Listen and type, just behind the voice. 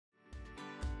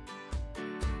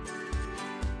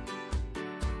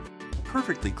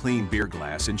perfectly clean beer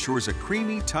glass ensures a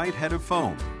creamy, tight head of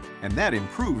foam, and that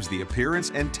improves the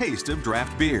appearance and taste of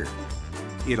draft beer.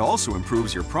 It also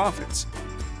improves your profits.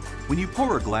 When you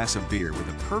pour a glass of beer with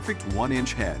a perfect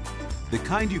 1-inch head, the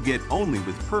kind you get only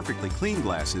with perfectly clean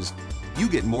glasses, you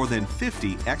get more than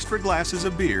 50 extra glasses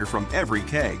of beer from every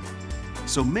keg.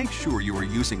 So make sure you are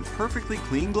using perfectly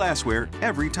clean glassware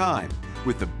every time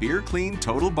with the Beer Clean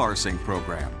Total Bar Sink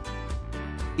program.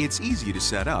 It's easy to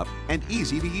set up and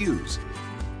easy to use.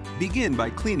 Begin by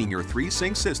cleaning your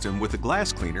 3-sink system with a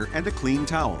glass cleaner and a clean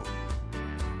towel.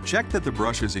 Check that the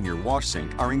brushes in your wash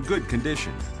sink are in good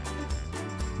condition.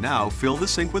 Now fill the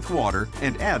sink with water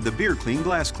and add the Beer Clean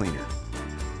glass cleaner.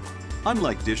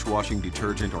 Unlike dishwashing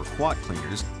detergent or quat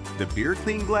cleaners, the Beer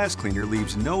Clean glass cleaner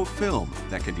leaves no film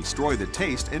that can destroy the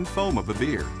taste and foam of a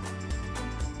beer.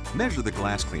 Measure the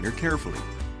glass cleaner carefully,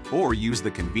 or use the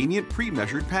convenient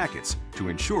pre-measured packets to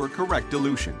ensure correct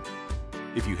dilution.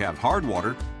 If you have hard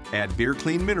water, add Beer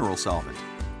Clean mineral solvent.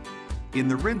 In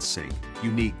the rinse sink,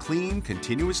 you need clean,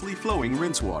 continuously flowing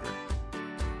rinse water.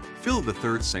 Fill the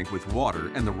 3rd sink with water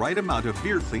and the right amount of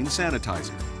Beer Clean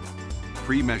sanitizer.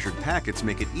 Pre-measured packets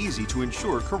make it easy to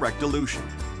ensure correct dilution.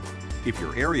 If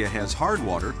your area has hard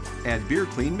water, add Beer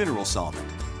Clean mineral solvent.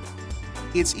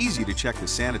 It's easy to check the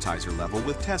sanitizer level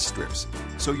with test strips,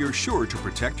 so you're sure to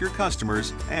protect your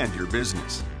customers and your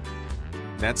business.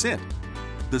 That's it.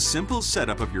 The simple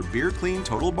setup of your Beer Clean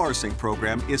Total Bar Sink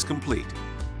program is complete.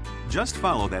 Just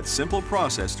follow that simple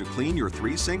process to clean your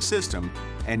 3-sink system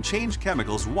and change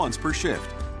chemicals once per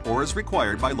shift, or as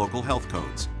required by local health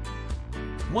codes.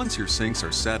 Once your sinks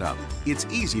are set up, it's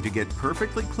easy to get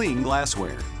perfectly clean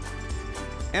glassware.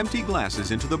 Empty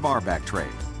glasses into the bar back tray.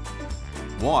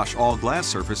 Wash all glass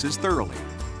surfaces thoroughly.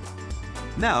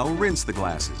 Now rinse the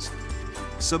glasses.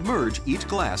 Submerge each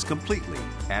glass completely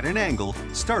at an angle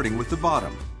starting with the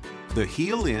bottom. The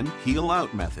heel in, heel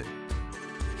out method.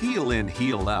 Heel in,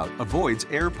 heel out avoids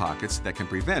air pockets that can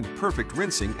prevent perfect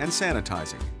rinsing and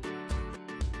sanitizing.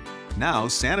 Now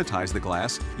sanitize the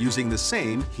glass using the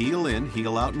same heel in,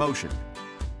 heel out motion.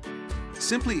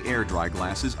 Simply air dry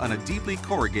glasses on a deeply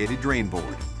corrugated drain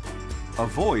board.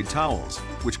 Avoid towels,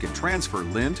 which can transfer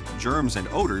lint, germs, and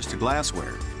odors to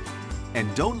glassware.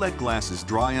 And don't let glasses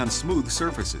dry on smooth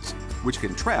surfaces, which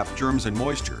can trap germs and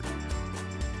moisture.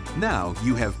 Now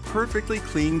you have perfectly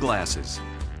clean glasses.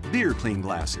 Beer Clean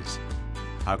glasses.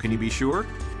 How can you be sure?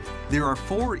 There are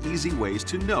 4 easy ways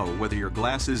to know whether your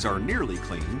glasses are nearly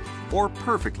clean or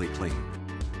perfectly clean.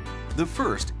 The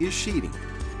first is sheeting.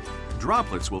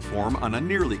 Droplets will form on a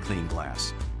nearly clean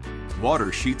glass.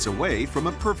 Water sheets away from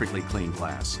a perfectly clean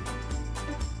glass.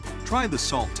 Try the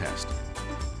salt test.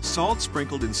 Salt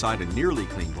sprinkled inside a nearly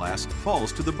clean glass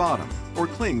falls to the bottom or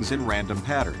clings in random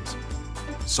patterns.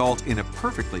 Salt in a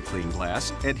perfectly clean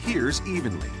glass adheres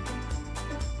evenly.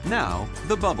 Now,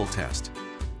 the bubble test.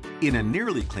 In a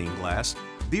nearly clean glass,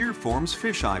 beer forms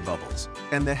fisheye bubbles,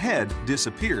 and the head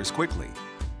disappears quickly.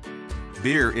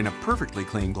 Beer in a perfectly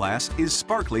clean glass is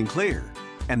sparkling clear,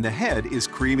 and the head is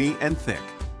creamy and thick.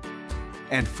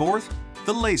 And fourth,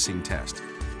 the lacing test.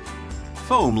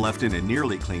 Foam left in a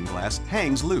nearly clean glass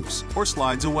hangs loose or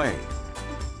slides away.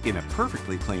 In a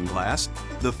perfectly clean glass,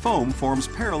 the foam forms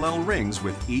parallel rings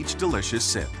with each delicious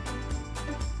sip.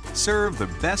 Serve the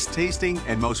best tasting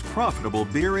and most profitable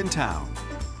beer in town.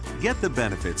 Get the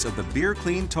benefits of the Beer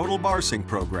Clean Total Bar Sink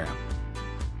program